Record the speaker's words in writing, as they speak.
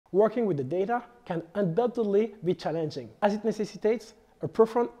Working with the data can undoubtedly be challenging, as it necessitates a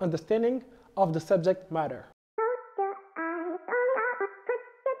profound understanding of the subject matter.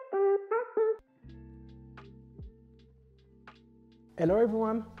 Hello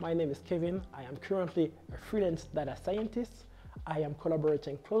everyone, my name is Kevin. I am currently a freelance data scientist. I am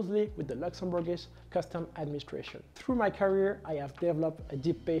collaborating closely with the Luxembourgish Customs Administration. Through my career, I have developed a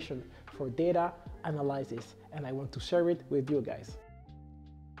deep passion for data analysis, and I want to share it with you guys.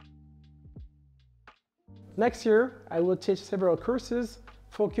 Next year, I will teach several courses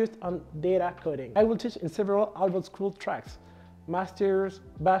focused on data coding. I will teach in several Albert School tracks, Masters,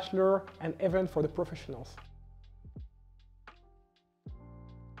 Bachelor, and even for the professionals.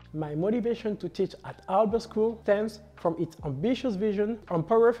 My motivation to teach at Albert School stems from its ambitious vision to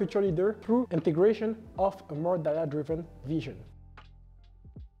empower future leaders through integration of a more data-driven vision.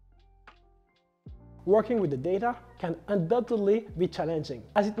 Working with the data can undoubtedly be challenging,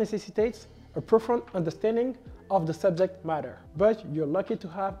 as it necessitates a profound understanding of the subject matter. But you're lucky to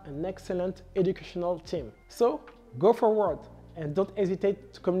have an excellent educational team. So go forward and don't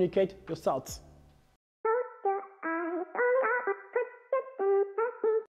hesitate to communicate your thoughts.